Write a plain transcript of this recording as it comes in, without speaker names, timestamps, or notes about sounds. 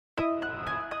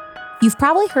You've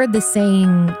probably heard the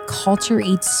saying, culture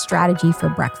eats strategy for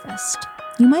breakfast.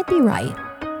 You might be right,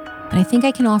 but I think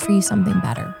I can offer you something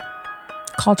better.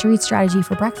 Culture eats strategy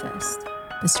for breakfast.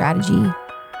 The strategy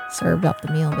served up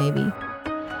the meal, baby.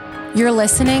 You're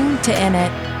listening to In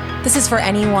It. This is for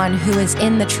anyone who is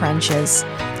in the trenches,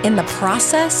 in the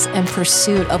process and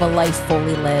pursuit of a life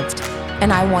fully lived.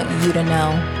 And I want you to know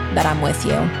that I'm with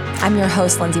you. I'm your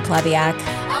host, Lindsay Plebiak.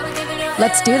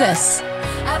 Let's do this.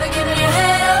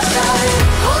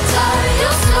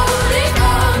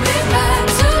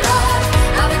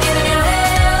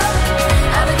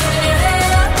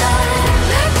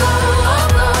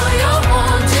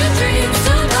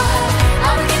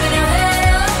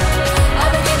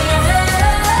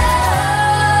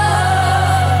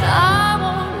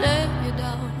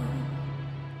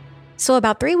 So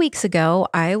about 3 weeks ago,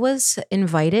 I was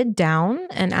invited down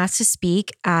and asked to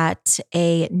speak at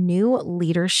a new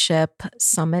leadership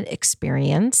summit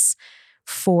experience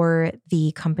for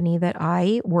the company that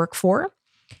I work for.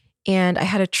 And I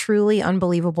had a truly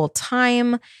unbelievable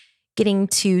time getting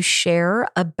to share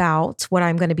about what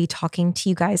I'm going to be talking to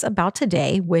you guys about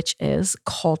today, which is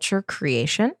culture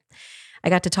creation. I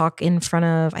got to talk in front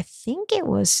of, I think it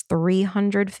was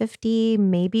 350,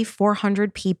 maybe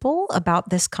 400 people about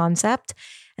this concept.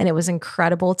 And it was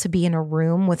incredible to be in a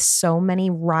room with so many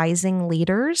rising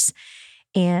leaders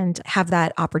and have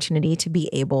that opportunity to be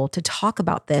able to talk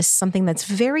about this, something that's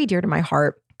very dear to my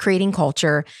heart, creating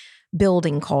culture,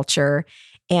 building culture.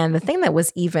 And the thing that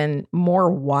was even more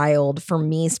wild for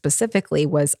me specifically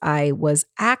was I was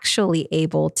actually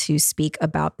able to speak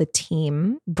about the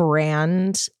team,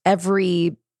 brand,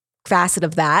 every facet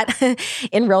of that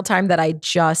in real time that I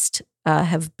just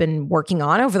have been working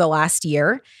on over the last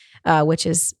year, which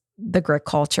is the Grit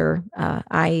culture.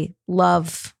 I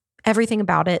love everything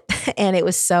about it. And it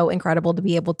was so incredible to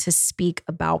be able to speak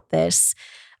about this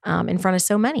in front of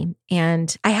so many.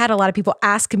 And I had a lot of people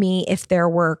ask me if there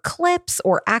were clips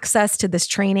or access to this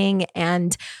training.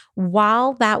 And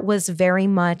while that was very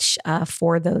much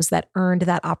for those that earned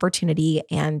that opportunity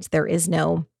and there is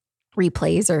no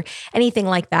replays or anything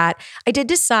like that, I did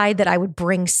decide that I would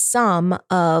bring some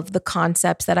of the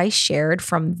concepts that I shared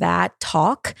from that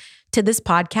talk to this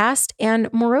podcast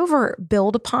and moreover,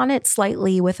 build upon it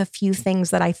slightly with a few things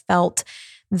that I felt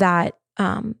that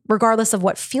regardless of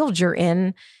what field you're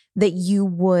in, that you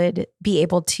would be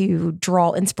able to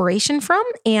draw inspiration from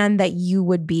and that you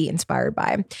would be inspired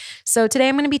by. So today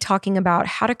I'm going to be talking about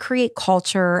how to create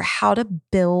culture, how to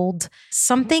build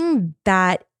something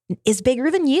that is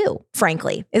bigger than you,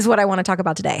 frankly, is what I want to talk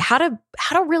about today. How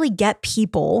to really get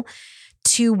people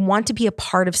to want to be a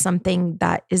part of something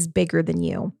that is bigger than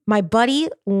you. My buddy,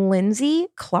 Lindsay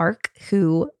Clark,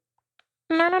 who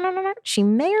she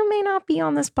may or may not be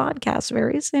on this podcast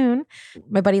very soon.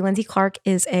 My buddy Lindsay Clark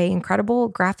is an incredible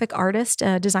graphic artist,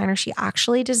 designer. She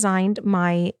actually designed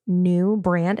my new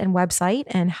brand and website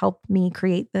and helped me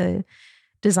create the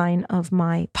design of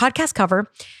my podcast cover.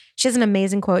 She has an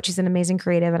amazing quote. She's an amazing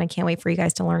creative, and I can't wait for you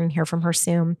guys to learn and hear from her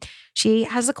soon. She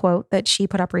has a quote that she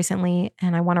put up recently,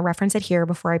 and I want to reference it here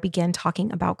before I begin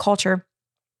talking about culture.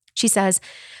 She says,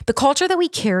 "The culture that we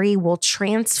carry will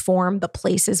transform the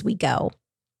places we go.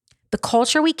 The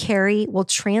culture we carry will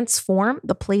transform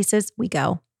the places we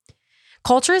go."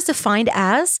 Culture is defined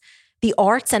as the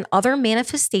arts and other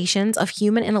manifestations of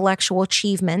human intellectual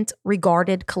achievement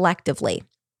regarded collectively.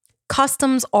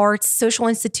 Customs, arts, social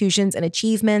institutions, and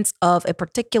achievements of a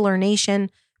particular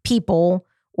nation, people,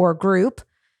 or group.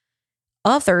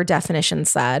 Other definitions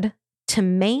said, to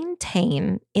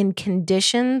maintain in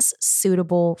conditions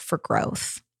suitable for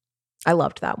growth. I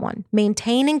loved that one.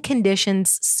 Maintaining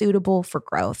conditions suitable for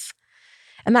growth.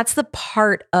 And that's the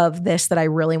part of this that I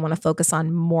really want to focus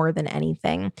on more than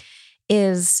anything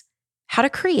is how to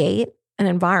create an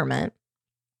environment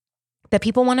that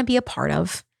people want to be a part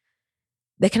of,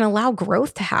 that can allow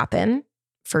growth to happen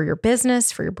for your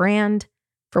business, for your brand,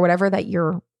 for whatever that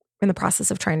you're in the process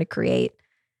of trying to create,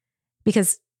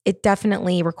 because it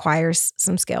definitely requires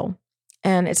some skill.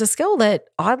 And it's a skill that,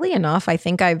 oddly enough, I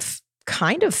think I've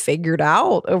kind of figured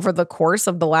out over the course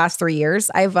of the last 3 years.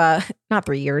 Not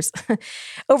 3 years,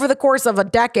 over the course of a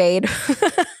decade.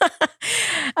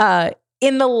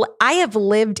 I have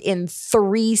lived in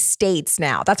 3 states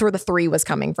now. That's where the 3 was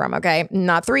coming from. Okay.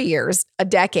 Not 3 years, a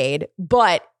decade,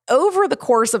 but over the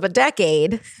course of a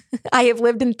decade, I have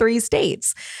lived in 3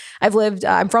 states.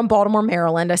 I'm from Baltimore,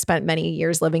 Maryland. I spent many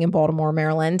years living in Baltimore,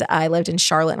 Maryland. I lived in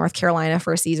Charlotte, North Carolina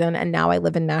for a season, and now I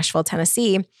live in Nashville,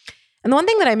 Tennessee. And the one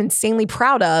thing that I'm insanely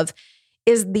proud of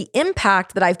is the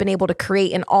impact that I've been able to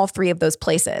create in all three of those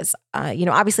places.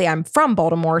 Obviously I'm from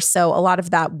Baltimore, so a lot of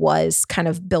that was kind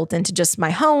of built into just my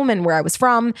home and where I was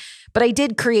from. But I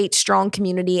did create strong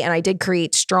community and I did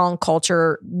create strong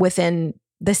culture within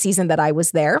the season that I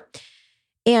was there.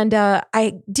 And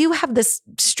I do have this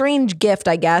strange gift,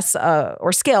 I guess,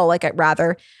 or skill,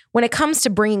 when it comes to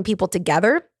bringing people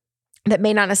together that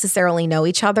may not necessarily know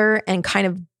each other and kind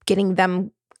of getting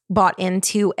them bought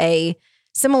into a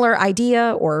similar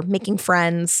idea or making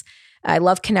friends. I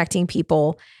love connecting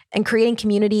people and creating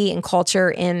community and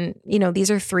culture in, these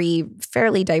are three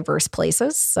fairly diverse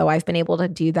places. So I've been able to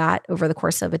do that over the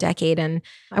course of a decade. And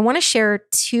I want to share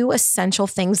two essential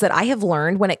things that I have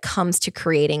learned when it comes to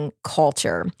creating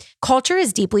culture. Culture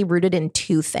is deeply rooted in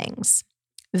two things: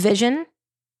 vision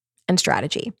and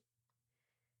strategy.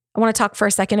 I want to talk for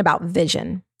a second about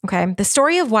vision. Okay. The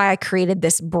story of why I created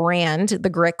this brand, the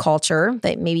Grit Culture,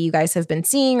 that maybe you guys have been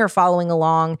seeing or following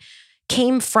along,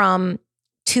 came from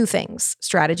two things: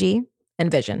 strategy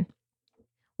and vision.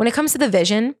 When it comes to the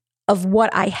vision of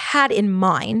what I had in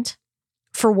mind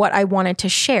for what I wanted to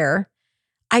share,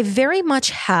 I very much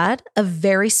had a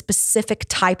very specific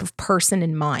type of person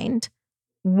in mind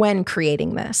when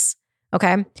creating this.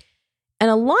 Okay. And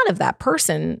a lot of that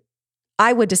person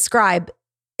I would describe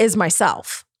as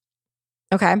myself.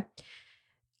 Okay.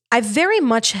 I very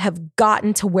much have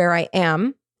gotten to where I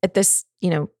am at this,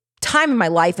 time in my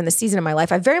life and the season of my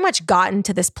life. I've very much gotten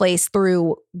to this place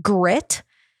through grit,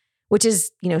 which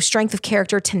is, strength of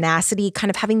character, tenacity,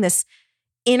 kind of having this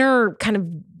inner kind of,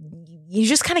 you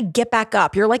just kind of get back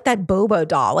up. You're like that Bobo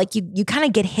doll. Like you kind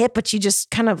of get hit, but you just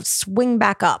kind of swing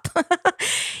back up.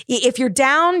 If you're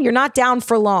down, you're not down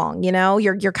for long.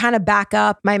 You're kind of back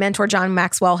up. My mentor, John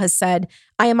Maxwell, has said,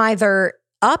 I am either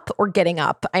up or getting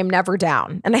up. I'm never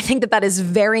down. And I think that is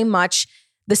very much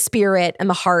the spirit and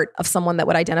the heart of someone that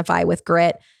would identify with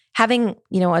grit, having,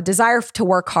 a desire to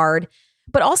work hard,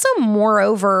 but also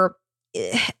moreover,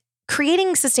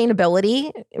 creating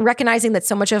sustainability, recognizing that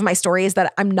so much of my story is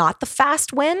that I'm not the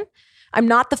fast win. I'm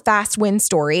not the fast win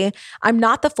story. I'm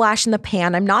not the flash in the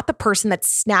pan. I'm not the person that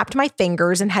snapped my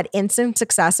fingers and had instant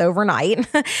success overnight.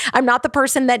 I'm not the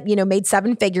person that, made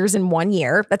 7 figures in 1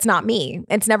 year. That's not me.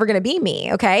 It's never going to be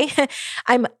me. Okay.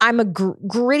 I'm a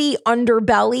gritty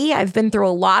underbelly. I've been through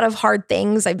a lot of hard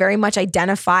things. I very much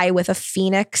identify with a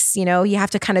phoenix. You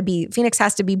have to Phoenix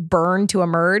has to be burned to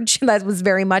emerge. That was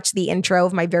very much the intro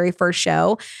of my very first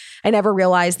show. I never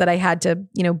realized that I had to,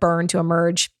 burn to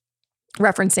emerge,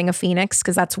 referencing a phoenix,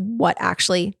 because that's what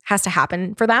actually has to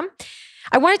happen for them.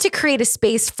 I wanted to create a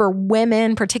space for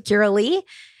women, particularly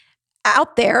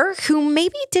out there, who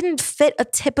maybe didn't fit a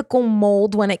typical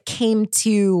mold when it came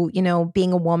to,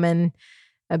 being a woman,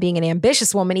 being an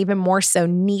ambitious woman, even more so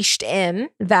niched in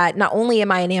that not only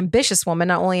am I an ambitious woman,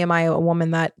 not only am I a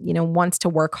woman that, wants to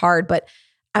work hard, but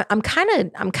I'm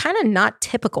kind of not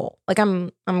typical. Like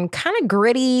I'm kind of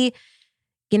gritty,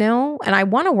 and I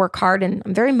want to work hard, and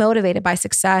I'm very motivated by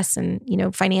success and,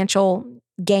 financial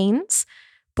gains.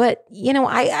 But,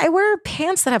 I wear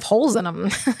pants that have holes in them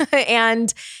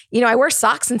and, I wear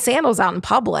socks and sandals out in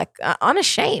public,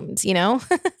 unashamed,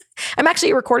 I'm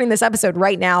actually recording this episode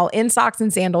right now in socks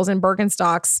and sandals and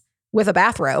Birkenstocks with a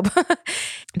bathrobe.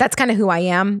 That's kind of who I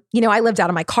am. I lived out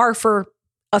of my car for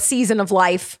a season of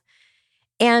life,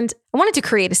 and I wanted to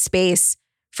create a space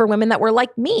for women that were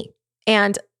like me,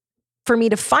 and for me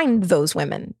to find those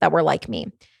women that were like me,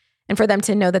 and for them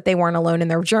to know that they weren't alone in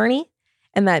their journey,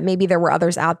 and that maybe there were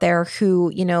others out there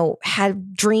who,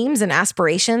 had dreams and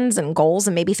aspirations and goals,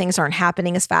 and maybe things aren't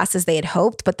happening as fast as they had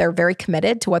hoped, but they're very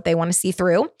committed to what they want to see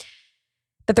through,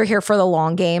 that they're here for the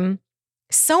long game.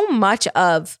 So much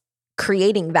of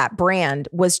creating that brand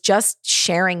was just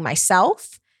sharing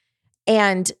myself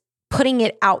and putting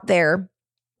it out there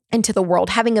into the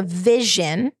world, having a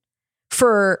vision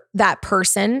for that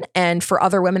person and for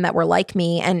other women that were like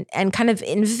me, and kind of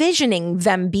envisioning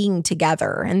them being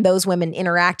together and those women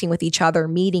interacting with each other,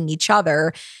 meeting each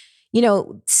other,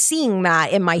 seeing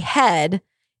that in my head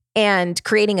and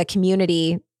creating a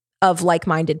community of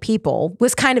like-minded people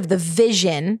was kind of the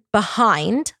vision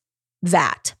behind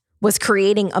that, was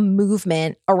creating a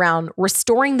movement around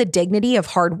restoring the dignity of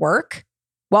hard work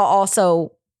while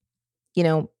also,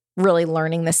 really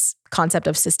learning this concept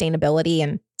of sustainability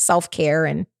and self-care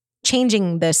and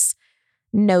changing this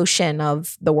notion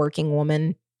of the working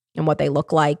woman and what they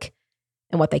look like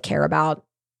and what they care about.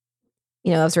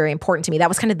 That was very important to me. That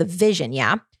was kind of the vision.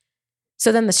 Yeah.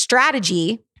 So then the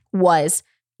strategy was,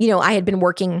 I had been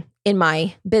working in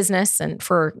my business and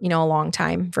for, a long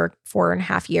time, for 4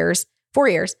 years.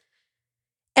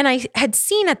 And I had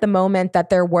seen at the moment that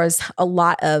there was a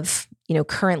lot of,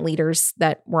 current leaders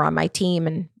that were on my team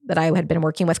and that I had been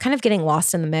working with kind of getting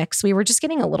lost in the mix. We were just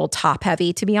getting a little top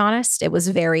heavy, to be honest. It was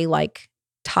very like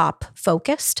top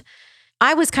focused.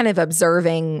 I was kind of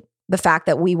observing the fact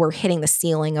that we were hitting the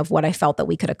ceiling of what I felt that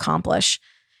we could accomplish.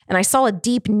 And I saw a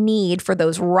deep need for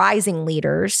those rising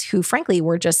leaders who frankly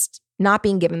were just not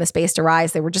being given the space to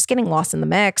rise. They were just getting lost in the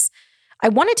mix. I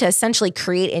wanted to essentially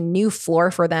create a new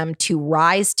floor for them to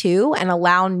rise to and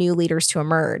allow new leaders to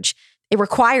emerge. It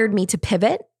required me to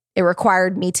pivot. It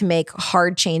required me to make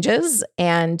hard changes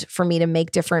and for me to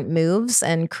make different moves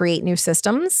and create new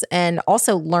systems and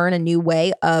also learn a new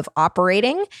way of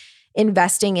operating,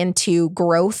 investing into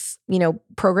growth,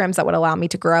 programs that would allow me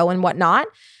to grow and whatnot.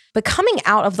 But coming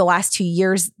out of the last 2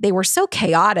 years, they were so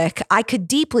chaotic. I could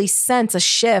deeply sense a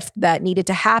shift that needed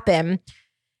to happen.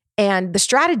 And the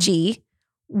strategy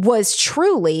was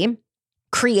truly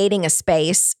creating a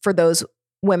space for those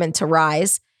women to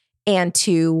rise and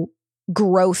to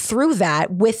grow through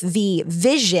that with the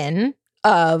vision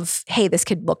of, hey, this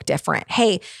could look different.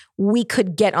 Hey, we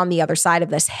could get on the other side of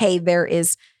this. Hey, there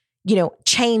is,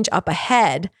 change up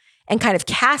ahead, and kind of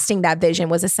casting that vision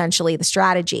was essentially the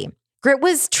strategy. Grit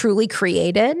was truly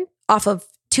created off of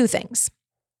two things: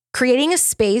 creating a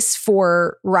space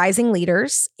for rising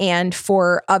leaders and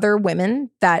for other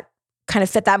women that kind of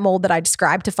fit that mold that I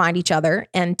described to find each other.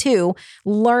 And two,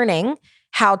 learning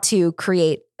how to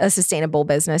create a sustainable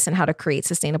business and how to create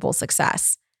sustainable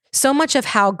success. So much of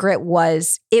how Grit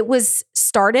was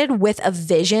started with a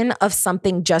vision of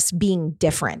something just being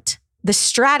different. The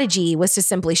strategy was to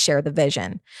simply share the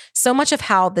vision. So much of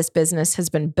how this business has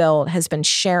been built has been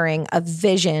sharing a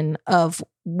vision of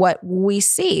what we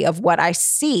see, of what I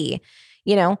see.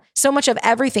 So much of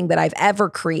everything that I've ever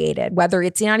created, whether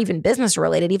it's not even business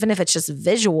related, even if it's just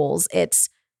visuals, it's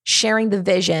sharing the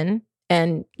vision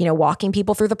and, walking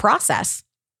people through the process.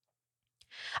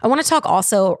 I want to talk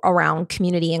also around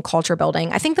community and culture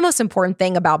building. I think the most important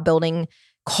thing about building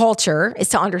culture is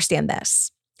to understand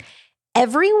this.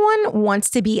 Everyone wants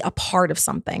to be a part of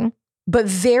something, but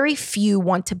very few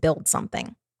want to build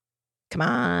something. Come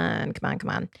on.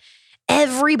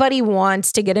 Everybody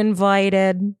wants to get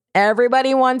invited.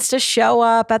 Everybody wants to show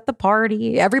up at the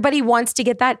party. Everybody wants to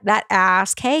get that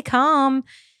ask, hey, come.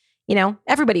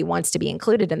 Everybody wants to be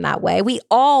included in that way. We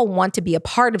all want to be a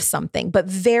part of something, but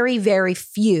very, very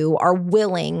few are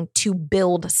willing to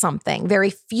build something. Very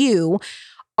few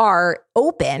are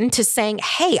open to saying,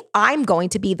 hey, I'm going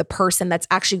to be the person that's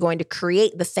actually going to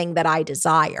create the thing that I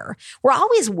desire. We're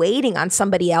always waiting on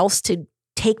somebody else to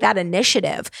take that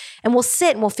initiative. And we'll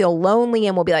sit and we'll feel lonely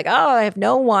and we'll be like, oh, I have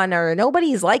no one, or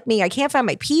nobody's like me. I can't find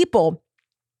my people.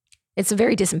 It's a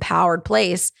very disempowered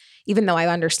place, even though I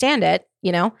understand it.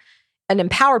 An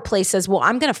empowered place says, well,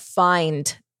 I'm going to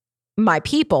find my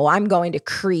people. I'm going to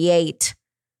create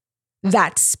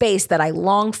that space that I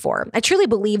long for. I truly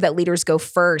believe that leaders go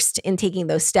first in taking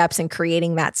those steps and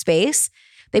creating that space.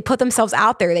 They put themselves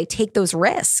out there. They take those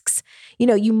risks.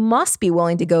 You must be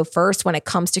willing to go first when it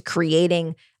comes to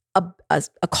creating a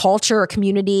culture, a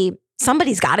community.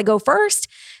 Somebody's got to go first.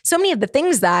 So many of the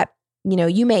things that,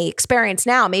 you may experience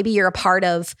now, maybe you're a part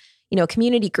of, a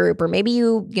community group, or maybe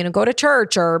you go to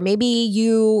church, or maybe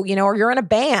or you're in a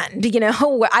band,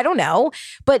 I don't know.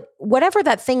 But whatever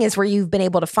that thing is where you've been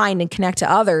able to find and connect to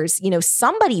others,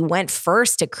 somebody went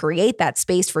first to create that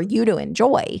space for you to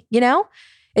enjoy,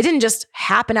 It didn't just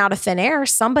happen out of thin air.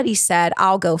 Somebody said,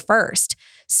 I'll go first.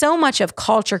 So much of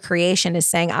culture creation is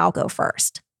saying, I'll go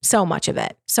first. So much of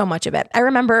it. I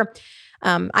remember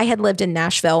I had lived in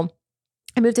Nashville.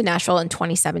 I moved to Nashville in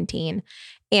 2017.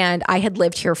 And I had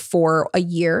lived here for a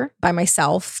year by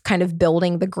myself, kind of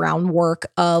building the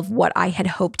groundwork of what I had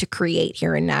hoped to create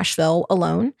here in Nashville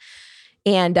alone.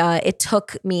 And it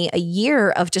took me a year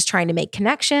of just trying to make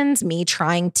connections, me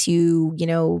trying to,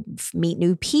 meet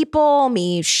new people,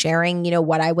 me sharing,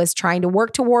 what I was trying to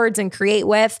work towards and create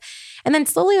with. And then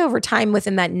slowly over time,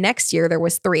 within that next year, there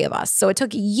was 3 of us. So it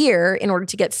took a year in order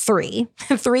to get 3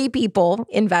 people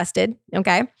invested.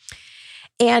 Okay.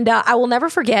 And I will never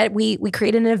forget, we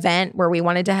created an event where we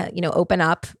wanted to, open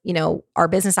up, our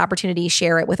business opportunity,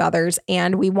 share it with others.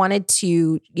 And we wanted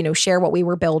to, share what we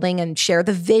were building and share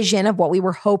the vision of what we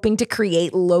were hoping to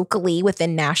create locally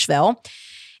within Nashville.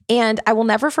 And I will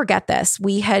never forget this.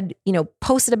 We had,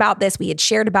 posted about this. We had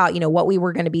shared about, what we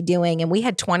were going to be doing. And we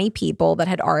had 20 people that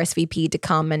had RSVP'd to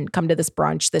come to this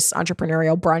brunch, this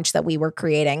entrepreneurial brunch that we were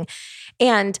creating.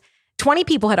 And 20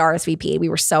 people had RSVP'd. We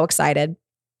were so excited.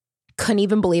 Couldn't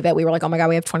even believe it. We were like, oh my God,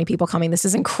 we have 20 people coming. This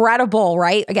is incredible,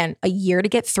 right? Again, a year to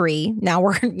get 3. Now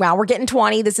we're getting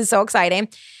 20. This is so exciting.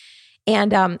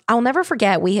 And I'll never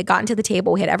forget, we had gotten to the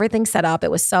table, we had everything set up.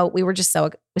 We were just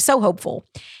so hopeful.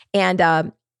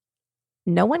 And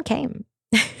no one came.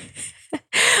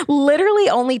 Literally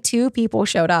only 2 people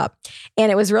showed up.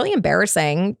 And it was really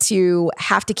embarrassing to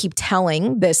have to keep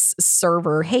telling this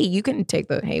server, hey, you can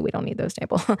take hey, we don't need those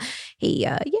tables. Hey,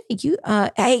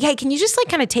 hey, can you just like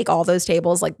kind of take all those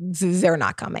tables? Like they're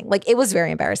not coming. Like it was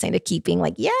very embarrassing to keep being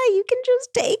like, yeah, you can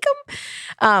just take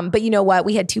them. But you know what?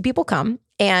 We had 2 people come,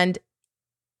 and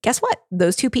guess what?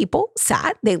 Those 2 people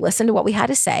sat, they listened to what we had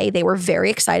to say. They were very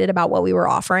excited about what we were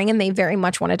offering, and they very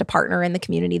much wanted to partner in the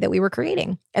community that we were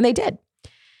creating. And they did.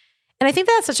 And I think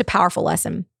that's such a powerful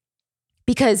lesson,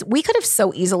 because we could have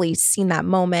so easily seen that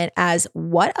moment as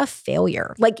what a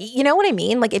failure. Like, you know what I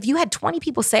mean? Like if you had 20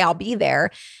 people say, I'll be there,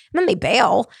 and then they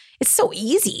bail, it's so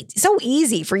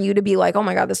easy for you to be like, oh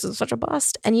my God, this is such a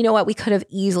bust. And you know what? We could have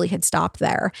easily had stopped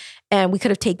there, and we could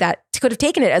have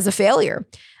taken it as a failure.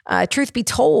 Truth be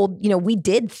told, we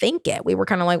did think it. We were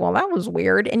kind of like, well, that was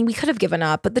weird. And we could have given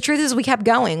up. But the truth is we kept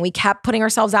going. We kept putting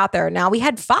ourselves out there. Now we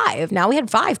had 5. Now we had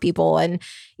 5 people. And,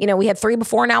 we had 3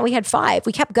 before. Now we had 5.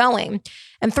 We kept going.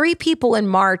 And 3 people in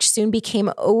March soon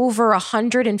became over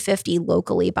 150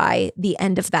 locally by the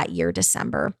end of that year,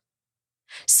 December.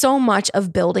 So much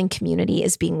of building community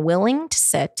is being willing to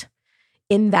sit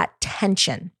in that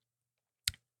tension.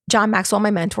 John Maxwell,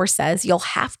 my mentor, says, you'll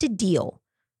have to deal,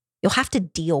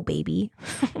 baby.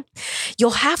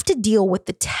 You'll have to deal with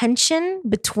the tension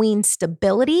between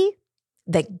stability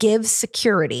that gives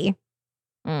security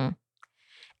and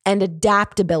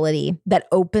adaptability that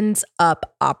opens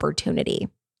up opportunity.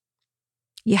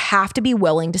 You have to be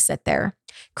willing to sit there.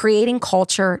 Creating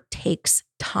culture takes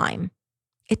time.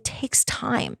 It takes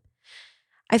time.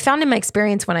 I found in my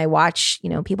experience when I watch,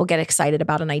 people get excited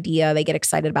about an idea, they get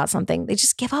excited about something, they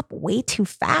just give up way too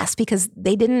fast because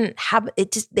they didn't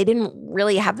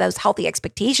really have those healthy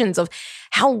expectations of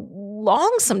how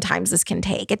long sometimes this can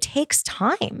take. It takes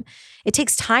time. It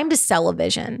takes time to sell a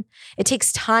vision. It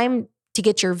takes time to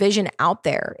get your vision out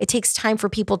there. It takes time for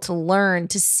people to learn,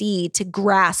 to see, to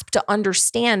grasp, to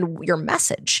understand your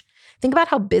message. Think about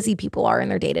how busy people are in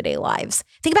their day-to-day lives.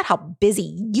 Think about how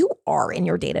busy you are in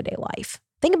your day-to-day life.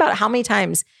 Think about how many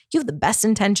times you have the best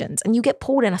intentions and you get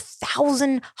pulled in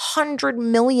 1,000, 100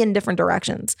 million different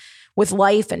directions with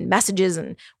life and messages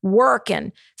and work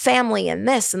and family and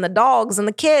this and the dogs and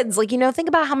the kids. Think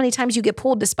about how many times you get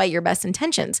pulled despite your best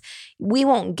intentions. We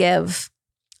won't give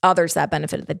others that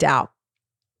benefit of the doubt,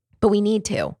 but we need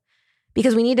to,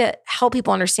 because we need to help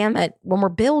people understand that when we're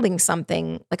building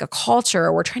something like a culture,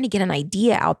 or we're trying to get an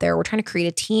idea out there, we're trying to create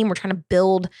a team, we're trying to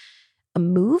build a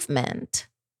movement,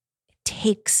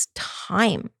 takes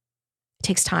time. It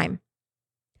takes time.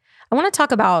 I want to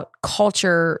talk about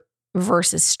culture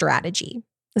versus strategy.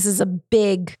 This is a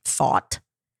big thought,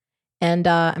 and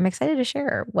I'm excited to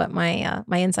share what my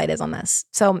insight is on this.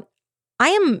 So I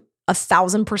am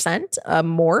 1,000%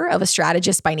 more of a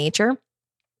strategist by nature.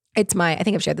 I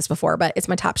think I've shared this before, but it's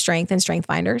my top strength in Strength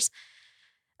Finders.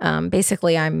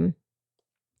 Basically, I'm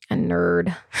a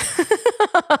nerd.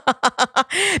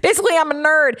 Basically, I'm a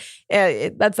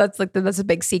nerd. That's a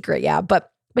big secret. Yeah.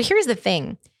 But here's the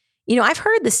thing. I've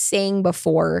heard this saying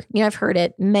before. I've heard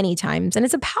it many times, and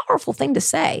it's a powerful thing to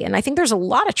say. And I think there's a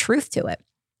lot of truth to it.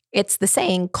 It's the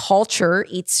saying, culture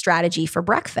eats strategy for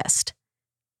breakfast.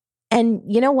 And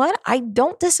you know what? I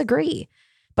don't disagree,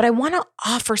 but I want to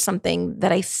offer something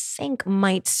that I think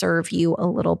might serve you a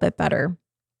little bit better.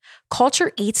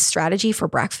 Culture eats strategy for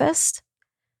breakfast,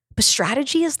 but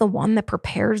strategy is the one that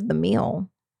prepares the meal.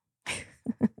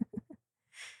 Do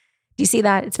you see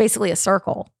that? It's basically a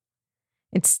circle.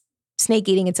 It's snake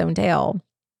eating its own tail.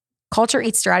 Culture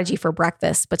eats strategy for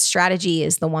breakfast, but strategy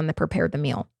is the one that prepared the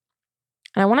meal.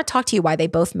 And I want to talk to you why they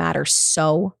both matter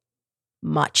so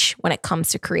much when it comes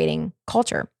to creating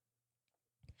culture.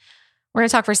 We're going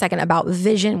to talk for a second about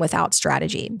vision without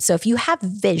strategy. So if you have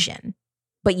vision,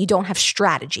 but you don't have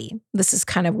strategy, this is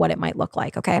kind of what it might look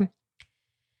like, okay?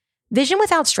 Vision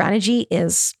without strategy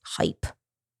is hype.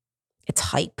 It's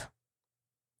hype.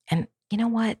 And you know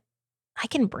what? I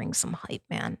can bring some hype,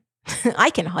 man. I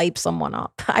can hype someone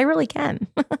up. I really can.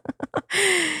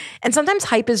 And sometimes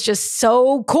hype is just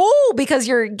so cool because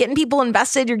you're getting people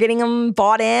invested. You're getting them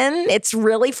bought in. It's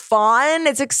really fun.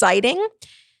 It's exciting,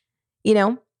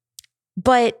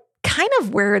 but kind of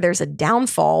where there's a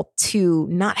downfall to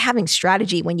not having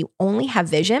strategy when you only have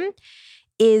vision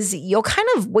is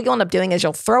what you'll end up doing is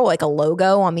you'll throw like a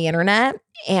logo on the internet,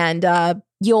 and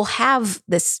you'll have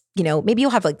this, maybe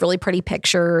you'll have like really pretty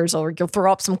pictures, or you'll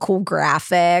throw up some cool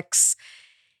graphics.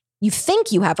 You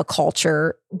think you have a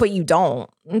culture, but you don't,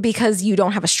 because you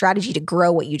don't have a strategy to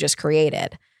grow what you just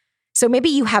created. So maybe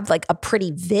you have like a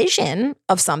pretty vision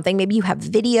of something. Maybe you have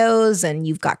videos and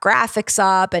you've got graphics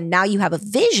up and now you have a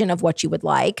vision of what you would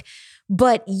like,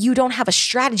 but you don't have a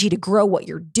strategy to grow what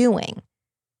you're doing.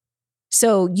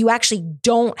 So you actually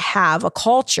don't have a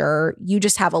culture. You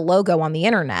just have a logo on the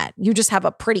internet. You just have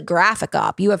a pretty graphic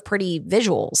up. You have pretty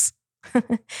visuals,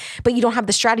 but you don't have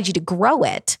the strategy to grow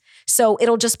it. So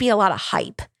it'll just be a lot of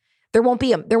hype. There won't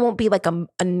be like a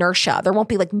inertia. There won't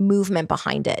be like movement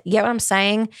behind it. You get what I'm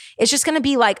saying? It's just going to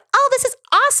be like, oh, this is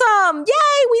awesome.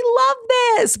 Yay, we love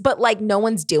this. But like no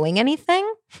one's doing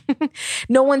anything.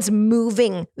 No one's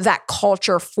moving that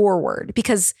culture forward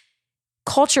because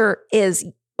culture is,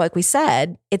 like we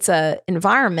said, it's an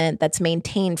environment that's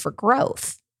maintained for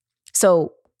growth.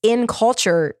 So in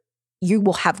culture, you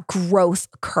will have growth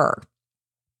occur.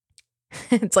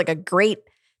 It's a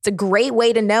great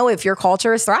way to know if your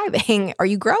culture is thriving. Are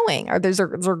you growing? Is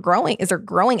there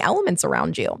growing elements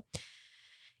around you?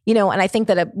 And I think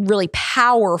that a really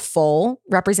powerful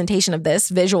representation of this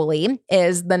visually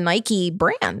is the Nike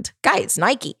brand. Guys,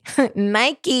 Nike.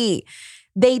 Nike.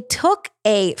 They took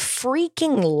a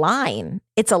freaking line.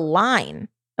 It's a line,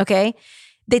 okay?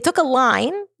 They took a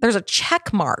line, there's a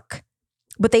check mark,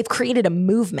 but they've created a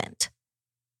movement.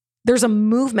 There's a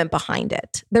movement behind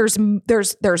it. There's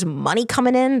money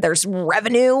coming in. There's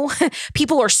revenue.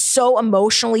 People are so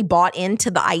emotionally bought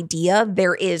into the idea.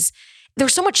 There's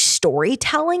so much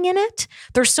storytelling in it.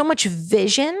 There's so much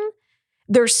vision.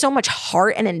 There's so much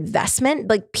heart and investment.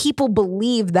 Like people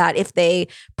believe that if they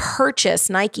purchase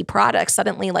Nike products,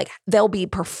 suddenly like they'll be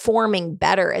performing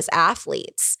better as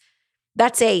athletes.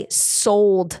 That's a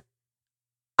sold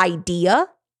idea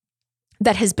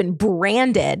that has been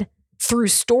branded through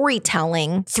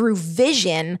storytelling, through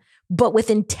vision, but with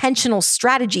intentional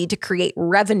strategy to create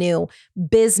revenue,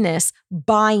 business,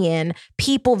 buy-in,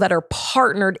 people that are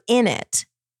partnered in it.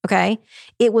 Okay.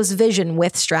 It was vision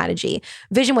with strategy.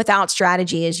 Vision without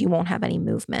strategy is you won't have any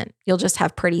movement. You'll just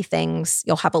have pretty things.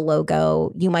 You'll have a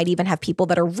logo. You might even have people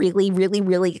that are really, really,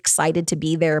 really excited to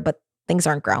be there, but things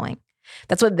aren't growing.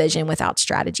 That's what vision without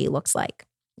strategy looks like.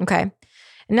 Okay. And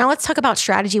now let's talk about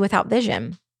strategy without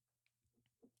vision.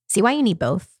 See why you need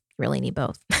both? You really need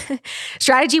both.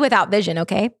 Strategy without vision,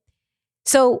 okay?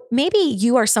 So maybe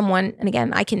you are someone, and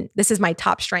again, this is my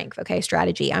top strength, okay?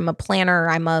 Strategy. I'm a planner.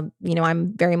 I'm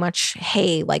very much,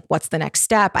 hey, like what's the next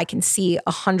step? I can see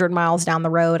 100 miles down the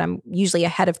road. I'm usually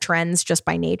ahead of trends just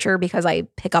by nature because I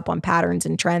pick up on patterns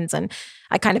and trends and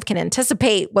I kind of can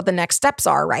anticipate what the next steps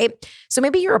are, right? So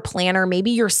maybe you're a planner.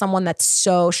 Maybe you're someone that's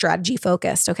so strategy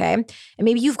focused, okay? And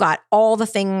maybe you've got all the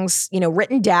things,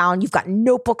 written down. You've got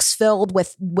notebooks filled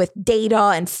with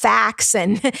data and facts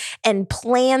and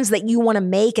plans that you want to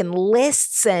make and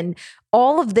lists and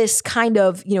all of this kind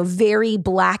of, very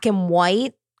black and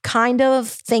white kind of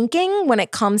thinking when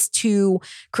it comes to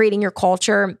creating your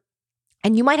culture.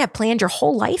 And you might have planned your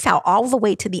whole life out all the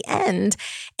way to the end.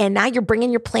 And now you're bringing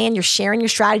your plan, you're sharing your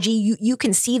strategy. You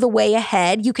can see the way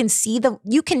ahead. You can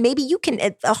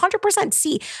 100%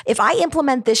 see if I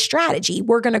implement this strategy,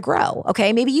 we're going to grow.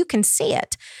 Okay. Maybe you can see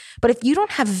it. But if you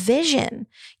don't have vision,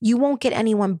 you won't get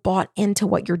anyone bought into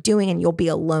what you're doing and you'll be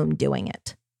alone doing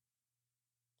it.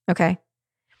 Okay.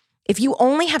 If you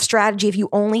only have strategy, if you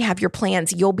only have your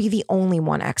plans, you'll be the only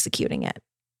one executing it.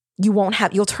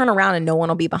 You'll turn around and no one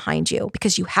will be behind you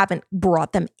because you haven't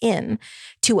brought them in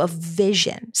to a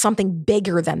vision, something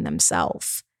bigger than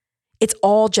themselves. It's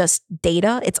all just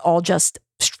data. It's all just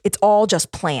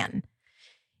plan.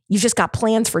 You've just got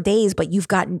plans for days, but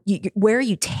where are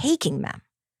you taking them?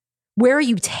 Where are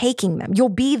you taking them? You'll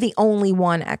be the only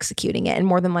one executing it. And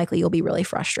more than likely, you'll be really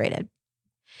frustrated.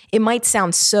 It might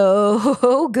sound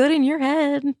so good in your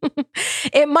head.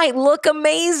 It might look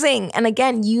amazing. And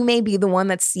again, you may be the one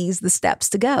that sees the steps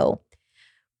to go.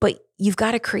 But you've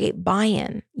got to create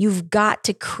buy-in. You've got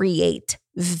to create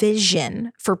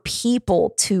vision for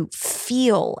people to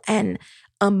feel and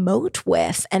emote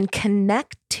with and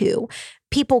connect to.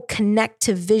 People connect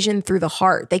to vision through the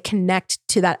heart. They connect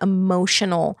to that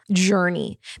emotional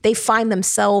journey. They find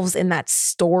themselves in that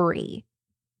story.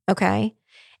 Okay?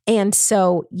 And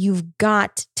so you've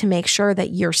got to make sure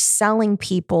that you're selling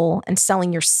people and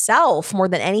selling yourself more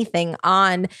than anything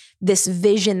on this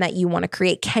vision that you want to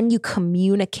create. Can you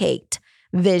communicate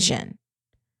vision?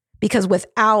 Because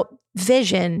without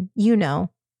vision, the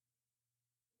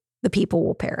people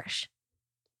will perish.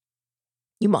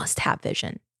 You must have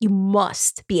vision. You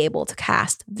must be able to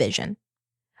cast vision.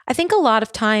 I think a lot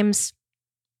of times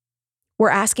we're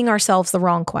asking ourselves the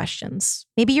wrong questions.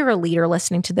 Maybe you're a leader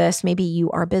listening to this. Maybe you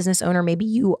are a business owner. Maybe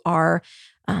you are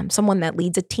someone that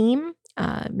leads a team.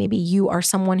 Maybe you are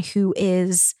someone who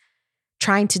is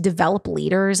trying to develop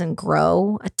leaders and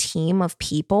grow a team of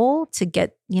people to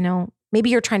get, maybe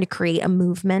you're trying to create a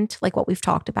movement like what we've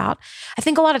talked about. I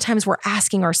think a lot of times we're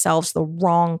asking ourselves the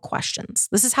wrong questions.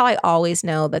 This is how I always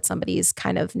know that somebody's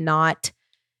kind of not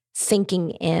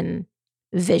thinking in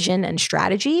vision and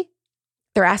strategy.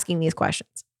 They're asking these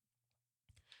questions.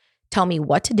 Tell me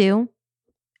what to do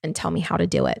and tell me how to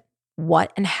do it.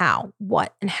 What and how,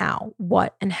 what and how,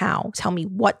 what and how. Tell me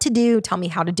what to do. Tell me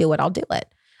how to do it. I'll do it.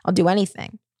 I'll do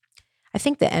anything. I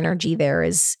think the energy there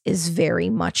is very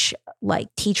much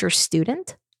like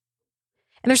teacher-student.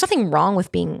 And there's nothing wrong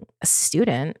with being a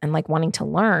student and like wanting to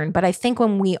learn. But I think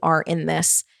when we are in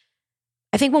this,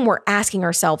 I think when we're asking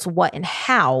ourselves what and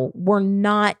how, we're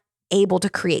not able to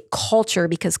create culture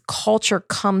because culture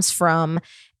comes from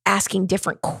asking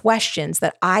different questions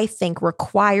that I think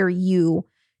require you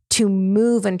to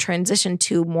move and transition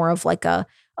to more of like a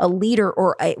leader,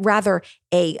 or rather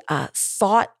a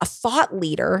thought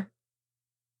leader,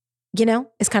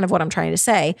 is kind of what I'm trying to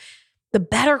say. The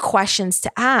better questions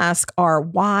to ask are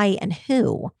why and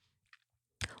who.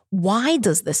 Why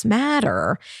does this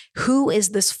matter? Who is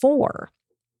this for?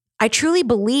 I truly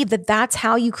believe that that's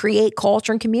how you create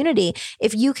culture and community.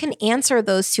 If you can answer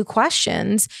those two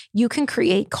questions, you can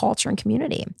create culture and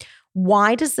community.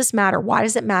 Why does this matter? Why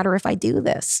does it matter if I do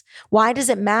this? Why does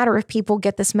it matter if people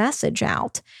get this message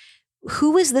out?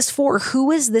 Who is this for?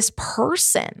 Who is this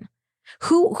person?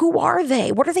 Who are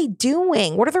they? What are they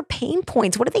doing? What are their pain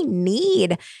points? What do they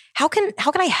need? How can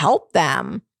I help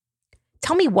them?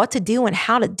 Tell me what to do and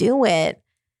how to do it.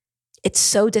 It's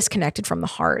so disconnected from the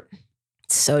heart.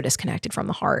 It's so disconnected from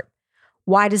the heart.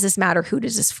 Why does this matter? Who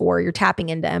does this for? You're tapping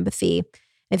into empathy.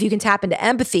 If you can tap into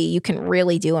empathy, you can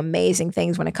really do amazing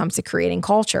things when it comes to creating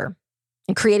culture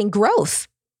and creating growth.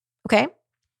 Okay?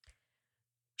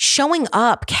 Showing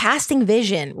up, casting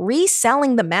vision,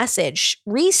 reselling the message,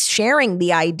 resharing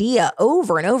the idea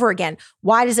over and over again.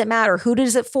 Why does it matter? Who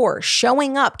does it for?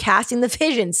 Showing up, casting the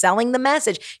vision, selling the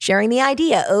message, sharing the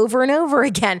idea over and over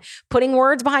again, putting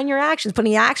words behind your actions,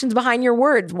 putting actions behind your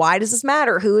words. Why does this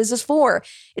matter? Who is this for?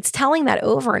 It's telling that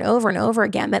over and over and over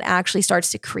again that actually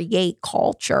starts to create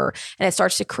culture and it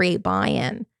starts to create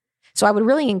buy-in. So I would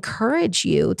really encourage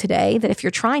you today that if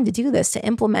you're trying to do this, to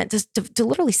implement, to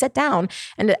literally sit down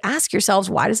and to ask yourselves,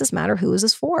 why does this matter? Who is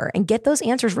this for? And get those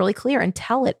answers really clear and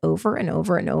tell it over and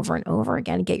over and over and over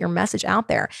again and get your message out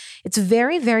there. It's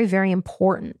very, very, very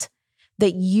important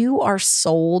that you are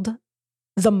sold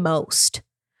the most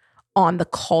on the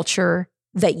culture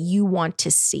that you want to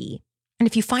see. And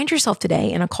if you find yourself today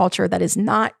in a culture that is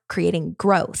not creating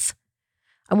growth,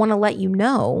 I want to let you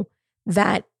know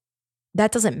that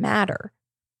doesn't matter.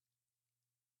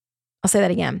 I'll say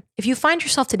that again. If you find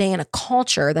yourself today in a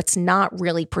culture that's not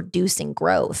really producing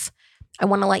growth, I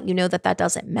want to let you know that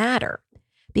doesn't matter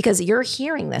because you're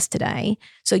hearing this today.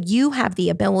 So you have the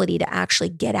ability to actually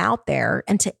get out there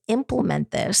and to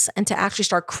implement this and to actually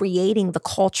start creating the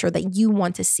culture that you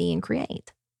want to see and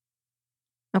create.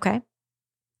 Okay?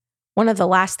 One of the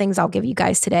last things I'll give you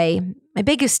guys today, my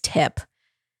biggest tip,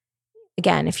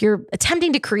 again, if you're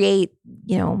attempting to create,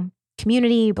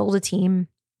 community, build a team,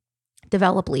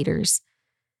 develop leaders,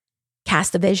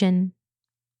 cast a vision,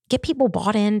 get people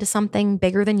bought into something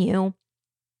bigger than you.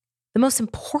 The most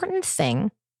important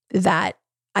thing that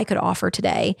I could offer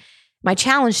today, my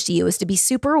challenge to you is to be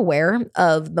super aware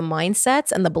of the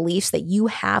mindsets and the beliefs that you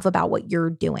have about what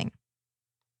you're doing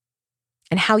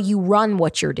and how you run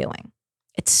what you're doing.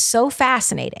 It's so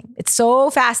fascinating. It's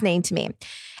so fascinating to me.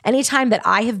 Anytime that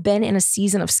I have been in a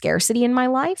season of scarcity in my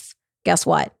life, guess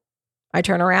what? I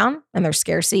turn around and there's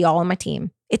scarcity all on my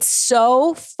team. It's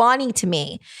so funny to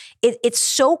me. It's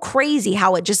so crazy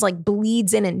how it just like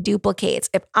bleeds in and duplicates.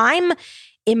 If I'm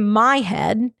in my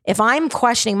head, if I'm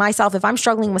questioning myself, if I'm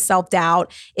struggling with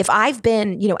self-doubt, if I've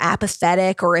been,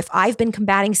 apathetic, or if I've been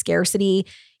combating scarcity,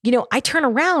 I turn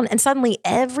around and suddenly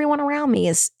everyone around me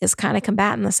is kind of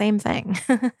combating the same thing.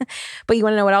 But you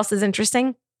want to know what else is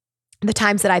interesting? The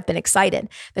times that I've been excited,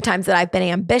 the times that I've been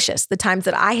ambitious, the times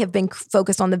that I have been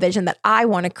focused on the vision that I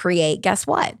want to create, guess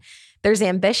what? There's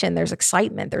ambition, there's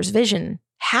excitement, there's vision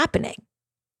happening.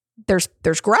 There's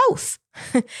growth.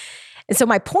 And so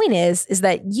my point is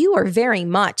that you are very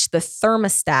much the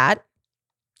thermostat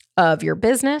of your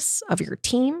business, of your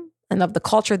team, and of the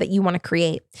culture that you want to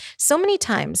create. So many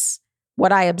times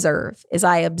what I observe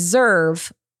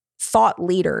thought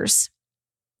leaders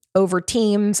over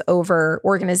teams, over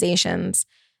organizations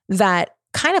that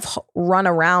kind of run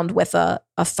around with a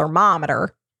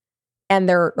thermometer, and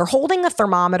they're holding a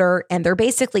thermometer and they're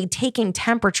basically taking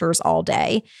temperatures all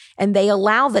day, and they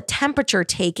allow the temperature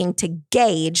taking to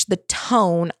gauge the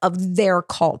tone of their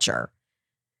culture.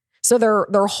 So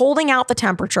they're holding out the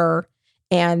temperature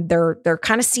and they're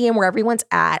kind of seeing where everyone's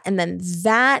at. And then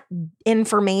that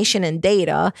information and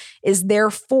data is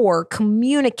therefore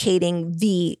communicating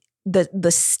the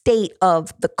state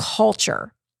of the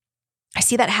culture. I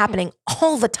see that happening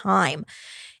all the time.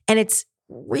 And it's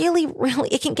really,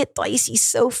 it can get dicey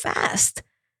so fast.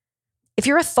 If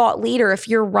you're a thought leader, if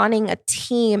you're running a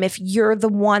team, if you're the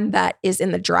one that is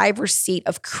in the driver's seat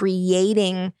of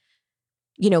creating,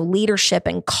 leadership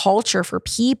and culture for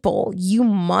people, you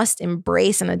must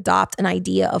embrace and adopt an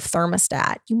idea of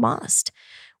thermostat. You must.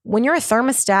 When you're a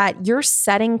thermostat, you're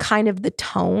setting kind of the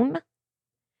tone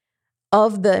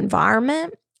of the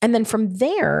environment. And then from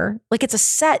there, like it's a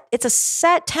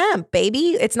set temp,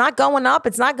 baby. It's not going up.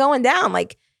 It's not going down.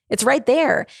 Like it's right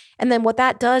there. And then what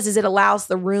that does is it allows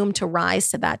the room to rise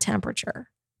to that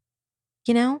temperature,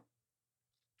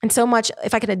 And so much,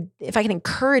 if I can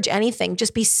encourage anything,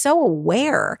 just be so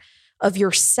aware of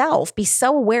yourself, be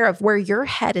so aware of where your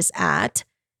head is at,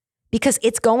 because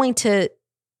it's going to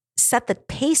set the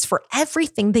pace for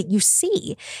everything that you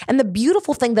see. And the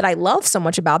beautiful thing that I love so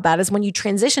much about that is when you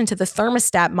transition to the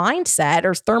thermostat mindset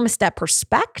or thermostat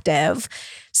perspective,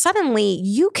 suddenly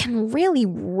you can really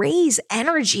raise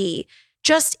energy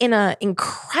just in an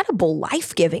incredible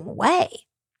life-giving way.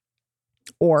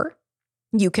 Or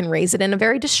you can raise it in a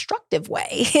very destructive way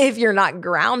if you're not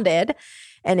grounded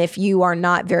and if you are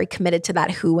not very committed to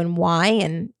that who and why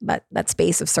and that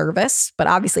space of service. But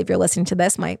obviously, if you're listening to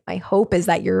this, my hope is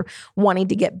that you're wanting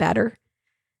to get better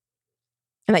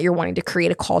and that you're wanting to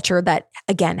create a culture that,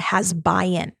 again, has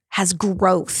buy-in, has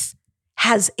growth,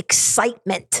 has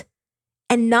excitement,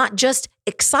 and not just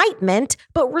excitement,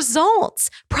 but results,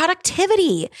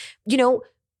 productivity,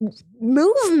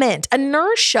 movement,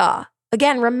 inertia.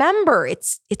 Again, remember,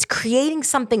 it's creating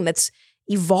something that's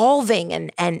evolving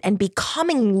and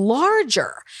becoming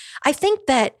larger. I think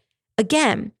that,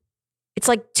 again, it's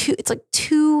like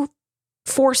two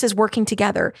forces working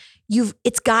together.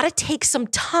 It's got to take some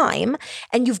time,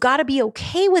 and you've got to be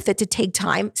okay with it to take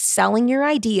time, selling your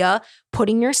idea,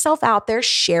 putting yourself out there,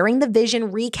 sharing the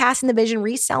vision, recasting the vision,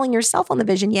 reselling yourself on the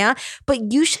vision. Yeah.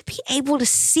 But you should be able to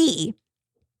see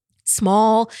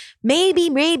small, maybe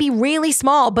really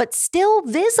small, but still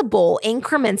visible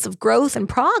increments of growth and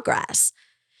progress.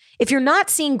 If you're not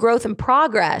seeing growth and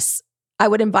progress, I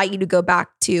would invite you to go back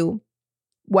to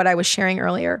what I was sharing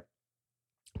earlier.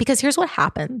 Because here's what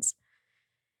happens.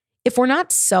 If we're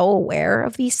not so aware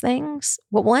of these things,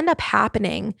 what will end up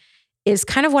happening is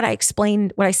kind of what I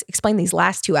explained these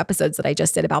last two episodes that I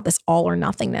just did about this all or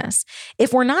nothingness.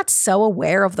 If we're not so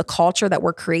aware of the culture that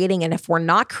we're creating, and if we're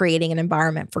not creating an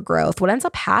environment for growth, what ends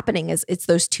up happening is it's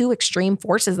those two extreme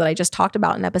forces that I just talked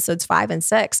about in episodes 5 and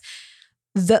 6.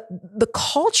 The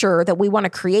culture that we want to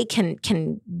create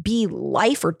can be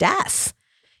life or death,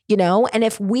 and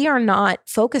if we are not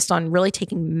focused on really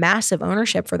taking massive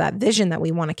ownership for that vision that we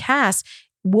want to cast,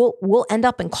 we'll end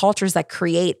up in cultures that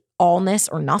create allness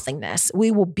or nothingness.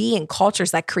 We will be in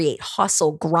cultures that create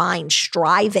hustle, grind,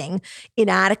 striving,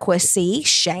 inadequacy,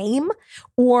 shame,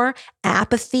 or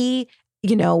apathy,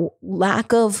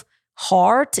 lack of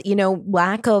heart,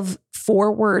 lack of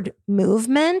forward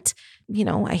movement.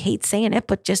 I hate saying it,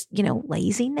 but just,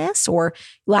 laziness or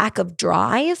lack of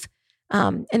drive.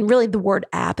 And really the word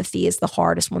apathy is the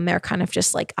hardest one there, kind of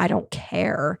just like, I don't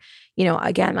care.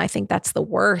 Again, I think that's the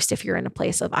worst if you're in a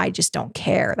place of, I just don't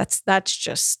care. That's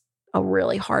just a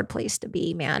really hard place to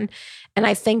be, man. And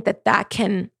I think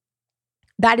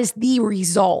that is the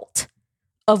result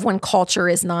of when culture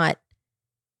is not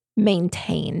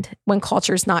maintained, when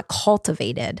culture is not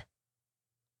cultivated.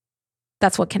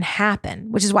 That's what can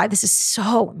happen, which is why this is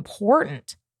so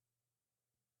important.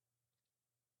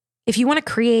 If you want to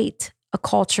create a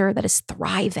culture that is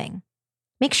thriving,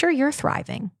 make sure you're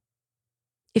thriving.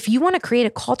 If you want to create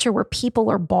a culture where people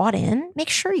are bought in, make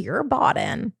sure you're bought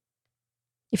in.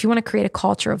 If you want to create a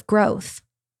culture of growth,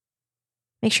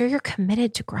 make sure you're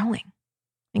committed to growing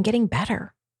and getting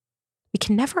better. We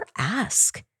can never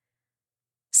ask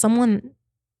someone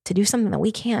to do something that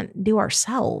we can't do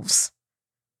ourselves.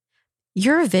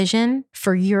 Your vision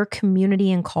for your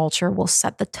community and culture will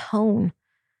set the tone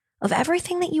of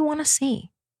everything that you want to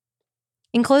see.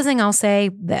 In closing, I'll say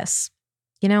this.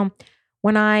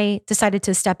 When I decided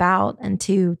to step out and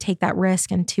to take that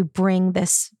risk and to bring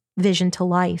this vision to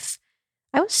life,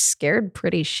 I was scared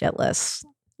pretty shitless.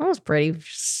 I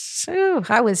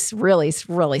was really,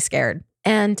 really scared.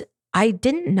 And I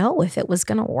didn't know if it was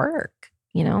going to work.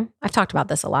 I've talked about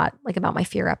this a lot, like about my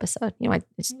fear episode. I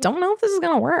just don't know if this is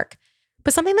going to work.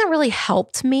 But something that really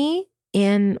helped me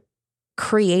in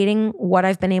creating what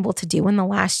I've been able to do in the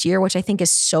last year, which I think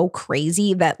is so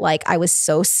crazy that like I was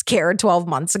so scared 12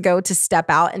 months ago to step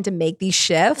out and to make these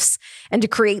shifts and to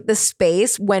create this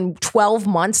space when 12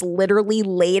 months literally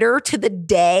later to the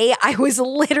day, I was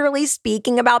literally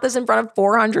speaking about this in front of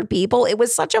 400 people. It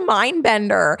was such a mind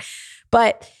bender,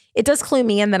 but it does clue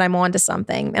me in that I'm onto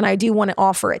something. And I do want to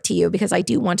offer it to you because I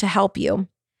do want to help you.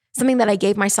 Something that I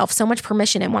gave myself so much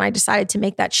permission in when I decided to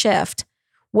make that shift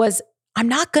was I'm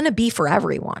not going to be for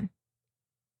everyone.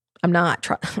 I'm not,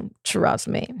 trust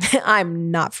me,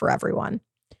 I'm not for everyone.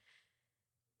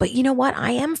 But you know what?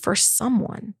 I am for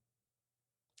someone.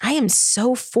 I am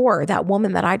so for that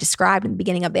woman that I described in the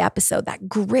beginning of the episode, that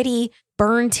gritty,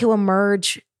 burn to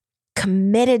emerge,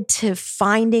 committed to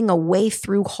finding a way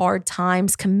through hard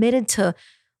times, committed to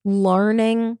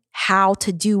learning how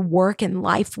to do work in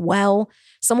life well,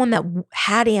 someone that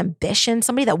had ambition,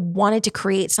 somebody that wanted to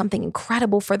create something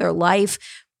incredible for their life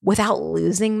without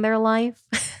losing their life.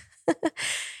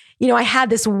 I had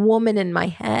this woman in my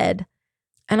head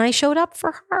and I showed up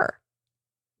for her.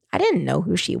 I didn't know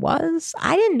who she was.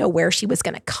 I didn't know where she was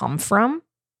going to come from.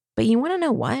 But you want to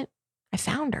know what? I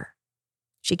found her.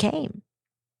 She came.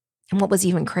 And what was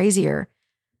even crazier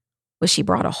was she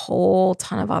brought a whole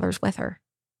ton of others with her.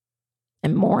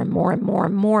 And more and more and more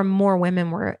and more and more women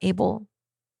were able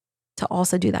to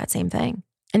also do that same thing.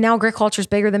 And now grit culture is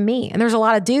bigger than me. And there's a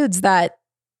lot of dudes that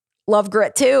love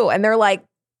grit too. And they're like,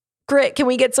 Grit, can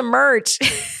we get some merch?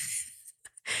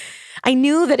 I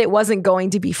knew that it wasn't going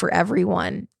to be for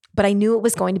everyone, but I knew it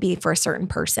was going to be for a certain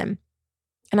person.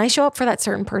 And I show up for that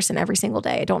certain person every single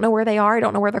day. I don't know where they are. I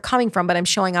don't know where they're coming from, but I'm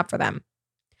showing up for them.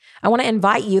 I want to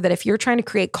invite you that if you're trying to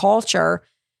create culture,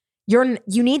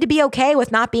 you need to be okay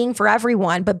with not being for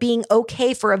everyone, but being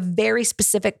okay for a very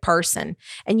specific person.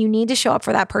 And you need to show up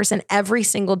for that person every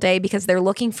single day because they're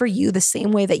looking for you the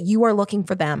same way that you are looking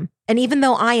for them. And even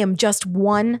though I am just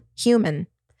one human,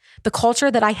 the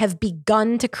culture that I have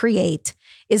begun to create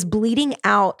is bleeding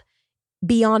out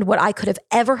beyond what I could have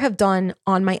ever have done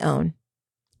on my own,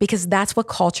 because that's what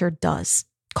culture does.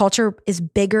 Culture is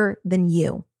bigger than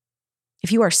you.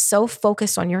 If you are so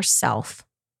focused on yourself,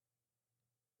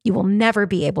 you will never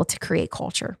be able to create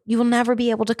culture. You will never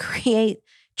be able to create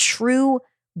true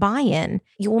buy-in.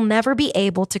 You will never be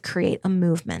able to create a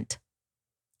movement.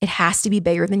 It has to be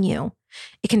bigger than you.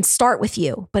 It can start with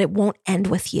you, but it won't end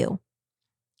with you.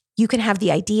 You can have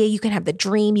the idea, you can have the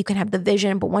dream, you can have the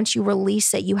vision, but once you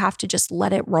release it, you have to just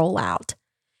let it roll out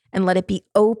and let it be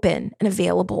open and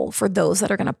available for those that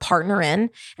are going to partner in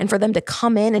and for them to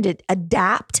come in and to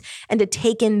adapt and to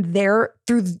take in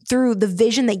through the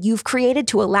vision that you've created,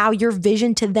 to allow your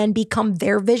vision to then become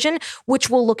their vision, which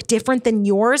will look different than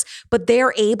yours, but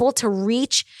they're able to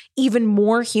reach even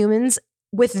more humans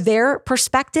with their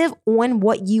perspective on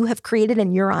what you have created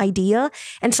and your idea.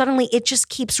 And suddenly it just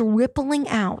keeps rippling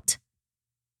out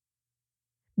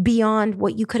beyond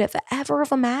what you could have ever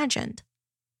have imagined.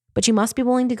 But you must be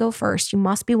willing to go first. You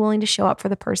must be willing to show up for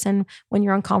the person when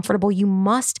you're uncomfortable. You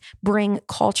must bring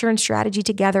culture and strategy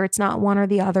together. It's not one or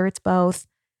the other, it's both.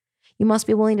 You must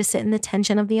be willing to sit in the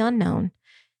tension of the unknown.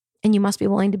 And you must be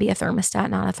willing to be a thermostat,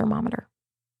 not a thermometer.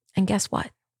 And guess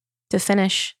what? To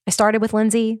finish, I started with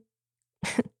Lindsay.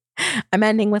 I'm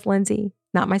ending with Lindsay,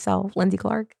 not myself, Lindsay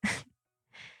Clark.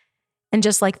 And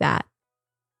just like that,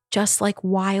 just like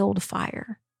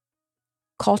wildfire,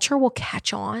 culture will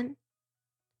catch on.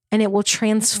 And it will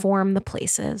transform the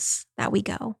places that we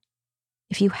go.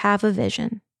 If you have a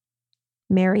vision,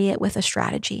 marry it with a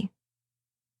strategy.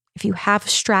 If you have a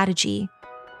strategy,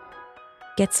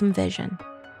 get some vision.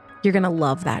 You're going to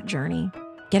love that journey.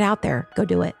 Get out there, go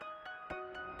do it.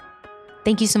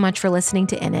 Thank you so much for listening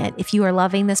to In It. If you are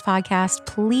loving this podcast,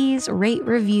 please rate,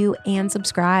 review, and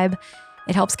subscribe.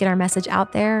 It helps get our message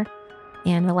out there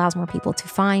and allows more people to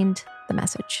find the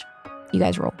message. You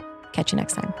guys roll. Catch you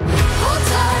next time.